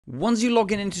Once you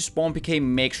log in into Spawn PK,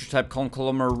 make sure to type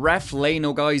ref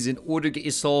lano, guys, in order to get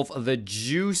yourself the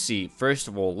juicy, first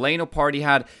of all, lano party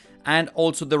hat, and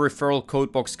also the referral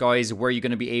code box, guys, where you're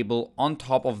going to be able, on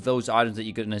top of those items that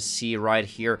you're going to see right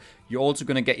here, you're also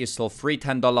going to get yourself free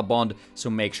 $10 bond, so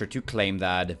make sure to claim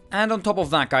that. And on top of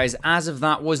that, guys, as if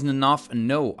that wasn't enough,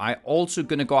 no, I also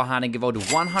going to go ahead and give out a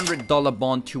 $100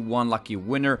 bond to one lucky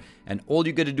winner. And all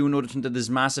you got to do in order to enter this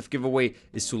massive giveaway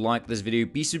is to like this video,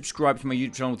 be subscribed to my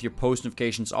YouTube channel with your post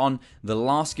notifications on. The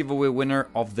last giveaway winner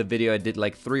of the video I did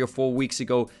like 3 or 4 weeks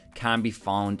ago can be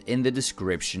found in the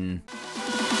description.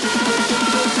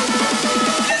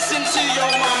 Listen to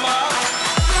your mama.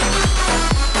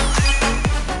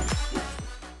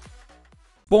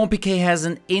 Spawn PK has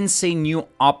an insane new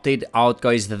update out,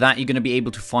 guys, that you're going to be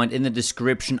able to find in the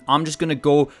description. I'm just going to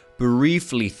go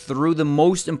briefly through the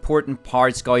most important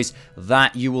parts, guys,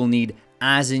 that you will need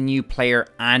as a new player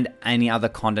and any other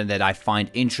content that I find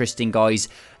interesting, guys.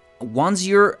 Once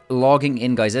you're logging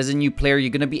in, guys, as a new player, you're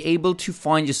going to be able to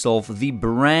find yourself the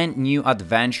brand new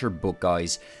adventure book,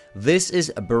 guys. This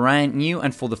is brand new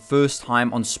and for the first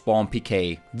time on Spawn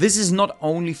PK. This is not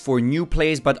only for new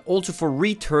players but also for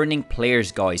returning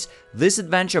players, guys. This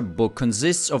adventure book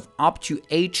consists of up to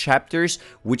 8 chapters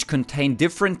which contain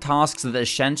different tasks that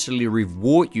essentially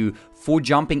reward you for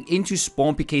jumping into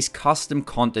Spawn PK's custom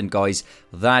content, guys,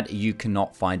 that you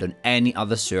cannot find on any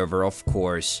other server, of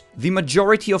course. The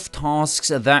majority of tasks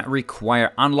that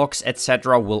require unlocks,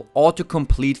 etc. will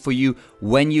auto-complete for you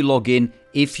when you log in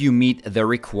if you meet the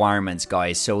requirements,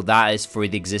 guys. So that is for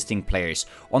the existing players.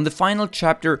 On the final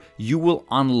chapter, you will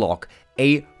unlock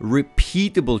a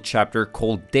repeatable chapter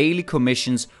called Daily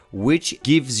Commissions, which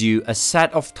gives you a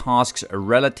set of tasks,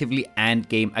 relatively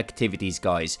end-game activities,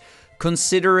 guys.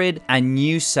 Consider it a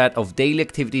new set of daily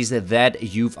activities that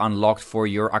you've unlocked for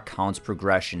your account's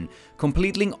progression.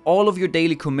 Completing all of your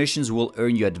daily commissions will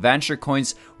earn you adventure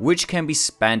coins, which can be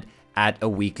spent at a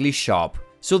weekly shop.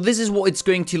 So this is what it's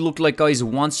going to look like, guys,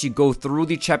 once you go through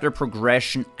the chapter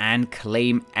progression and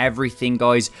claim everything,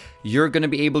 guys. You're going to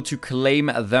be able to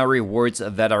claim the rewards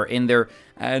that are in there,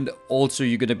 and also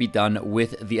you're going to be done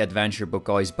with the adventure book,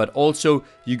 guys. But also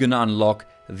you're going to unlock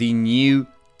the new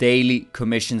daily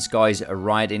commissions, guys,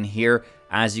 right in here,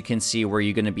 as you can see, where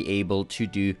you're going to be able to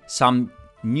do some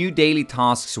new daily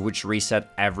tasks which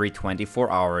reset every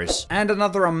 24 hours. And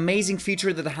another amazing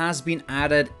feature that has been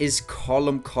added is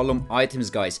column items,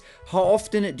 guys. How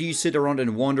often do you sit around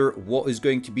and wonder what is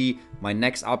going to be my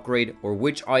next upgrade or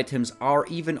which items are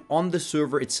even on the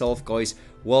server itself, guys?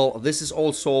 Well, this is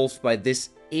all solved by this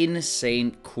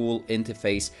insane cool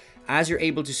interface. As you're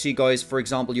able to see, guys, for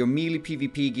example, your melee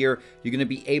PvP gear, you're going to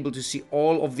be able to see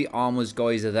all of the armors,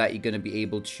 guys, that you're going to be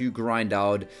able to grind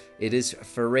out. It is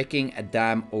freaking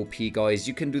damn OP, guys.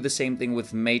 You can do the same thing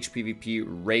with mage PvP,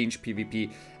 range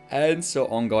PvP, and so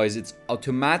on, guys. It's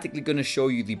automatically going to show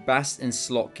you the best in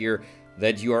slot gear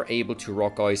that you are able to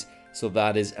rock, guys. So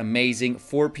that is amazing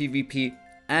for PvP.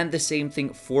 And the same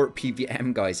thing for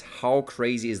PVM, guys. How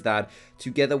crazy is that?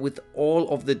 Together with all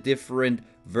of the different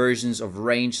versions of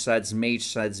range sets, mage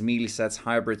sets, melee sets,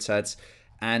 hybrid sets,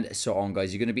 and so on,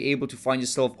 guys. You're going to be able to find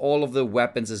yourself all of the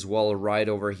weapons as well right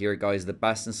over here, guys. The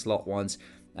best in slot ones,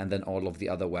 and then all of the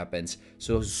other weapons.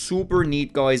 So super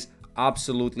neat, guys.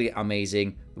 Absolutely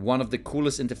amazing. One of the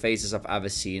coolest interfaces I've ever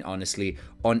seen, honestly,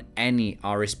 on any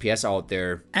RSPS out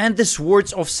there. And the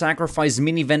Swords of Sacrifice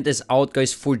mini event is out,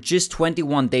 guys, for just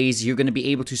 21 days. You're going to be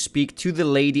able to speak to the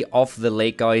Lady of the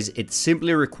Lake, guys. It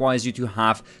simply requires you to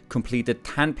have completed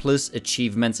 10 plus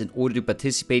achievements in order to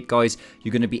participate, guys.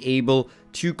 You're going to be able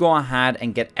to go ahead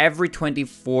and get every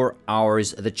 24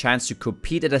 hours the chance to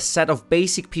compete at a set of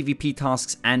basic PvP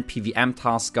tasks and PVM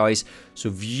tasks, guys. So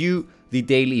view the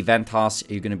daily event tasks.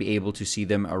 You're going to be able to see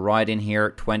them right in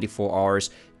here. 24 hours,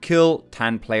 kill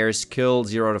 10 players, kill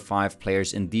 0 to 5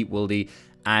 players in Deep Wildy,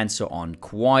 and so on.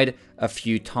 Quite a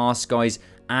few tasks, guys.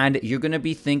 And you're going to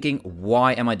be thinking,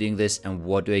 why am I doing this and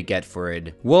what do I get for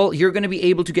it? Well, you're going to be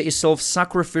able to get yourself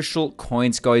sacrificial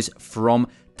coins, guys, from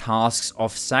tasks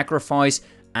of sacrifice.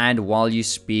 And while you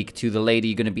speak to the lady,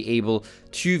 you're going to be able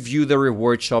to view the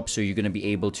reward shop. So you're going to be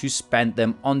able to spend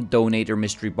them on donator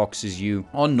mystery boxes,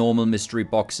 on normal mystery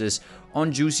boxes,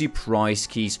 on juicy prize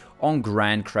keys, on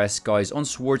grand crest, guys, on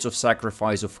swords of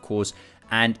sacrifice, of course,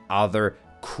 and other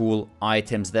cool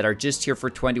items that are just here for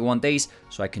 21 days.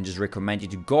 So I can just recommend you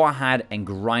to go ahead and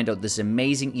grind out this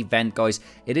amazing event, guys.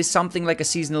 It is something like a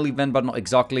seasonal event, but not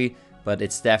exactly. But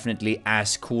it's definitely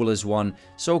as cool as one.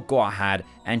 So go ahead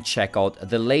and check out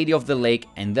the Lady of the Lake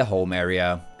in the home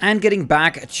area. And getting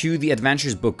back to the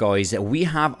adventures book, guys, we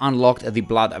have unlocked the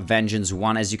Blood Vengeance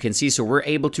one, as you can see. So we're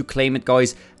able to claim it,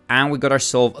 guys, And we got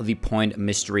ourselves the point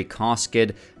mystery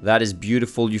casket. That is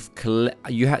beautiful.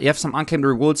 You have some unclaimed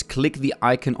rewards. Click the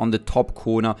icon on the top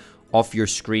corner of your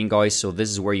screen, guys. So this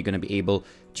is where you're going to be able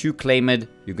to claim it.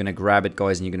 You're going to grab it,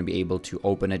 guys, and you're going to be able to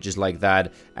open it just like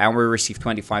that. And we receive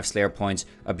 25 Slayer points.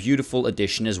 A beautiful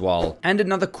addition as well. And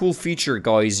another cool feature,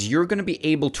 guys, you're going to be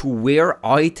able to wear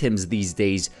items these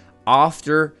days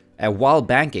after while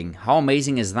banking. How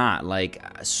amazing is that? Like,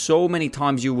 so many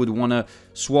times you would want to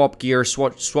swap gear,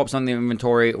 swap something in the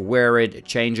inventory, wear it,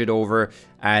 change it over,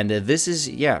 and this is,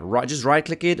 yeah, just right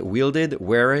click it, wield it,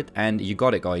 wear it, and you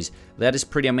got it, guys. That is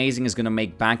pretty amazing. It's going to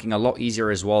make banking a lot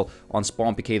easier as well on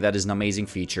Spawn PK. That is an amazing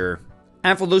feature.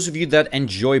 And for those of you that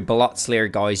enjoy Blood Slayer,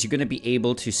 guys, you're going to be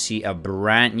able to see a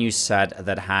brand new set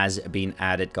that has been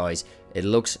added, guys. It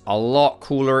looks a lot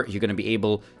cooler. You're going to be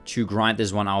able to grind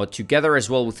this one out together as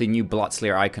well with the new Blood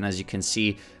Slayer icon, as you can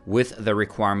see, with the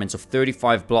requirements of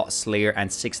 35 Blood Slayer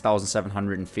and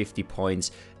 6,750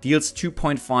 points. Deals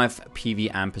 2.5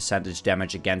 PV and percentage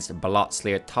damage against Blood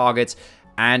Slayer targets,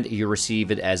 and you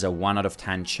receive it as a 1 out of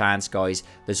 10 chance, guys.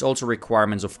 There's also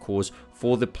requirements, of course,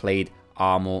 for the plate,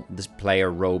 armor, this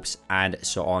player ropes, and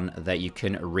so on that you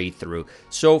can read through.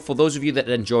 So for those of you that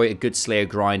enjoy a good Slayer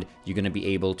grind, you're going to be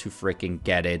able to freaking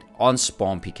get it on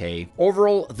Spawn PK.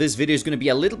 Overall, this video is going to be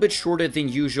a little bit shorter than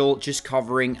usual, just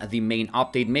covering the main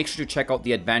update. Make sure to check out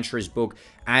the Adventurer's book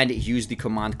and use the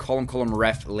command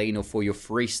ref lano for your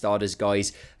free starters,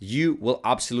 guys. You will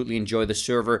absolutely enjoy the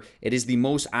server. It is the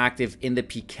most active in the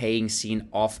PKing scene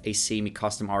of a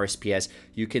semi-custom RSPS.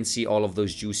 You can see all of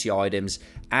those juicy items,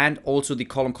 and also the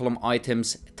column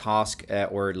items task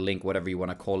or link, whatever you want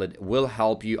to call it, will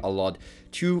help you a lot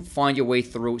to find your way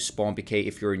through Spawn PK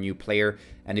if you're a new player.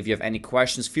 And if you have any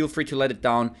questions, feel free to let it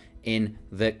down in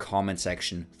the comment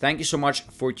section. Thank you so much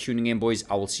for tuning in, boys.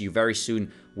 I will see you very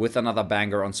soon with another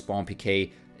banger on Spawn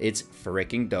PK. It's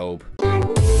freaking dope.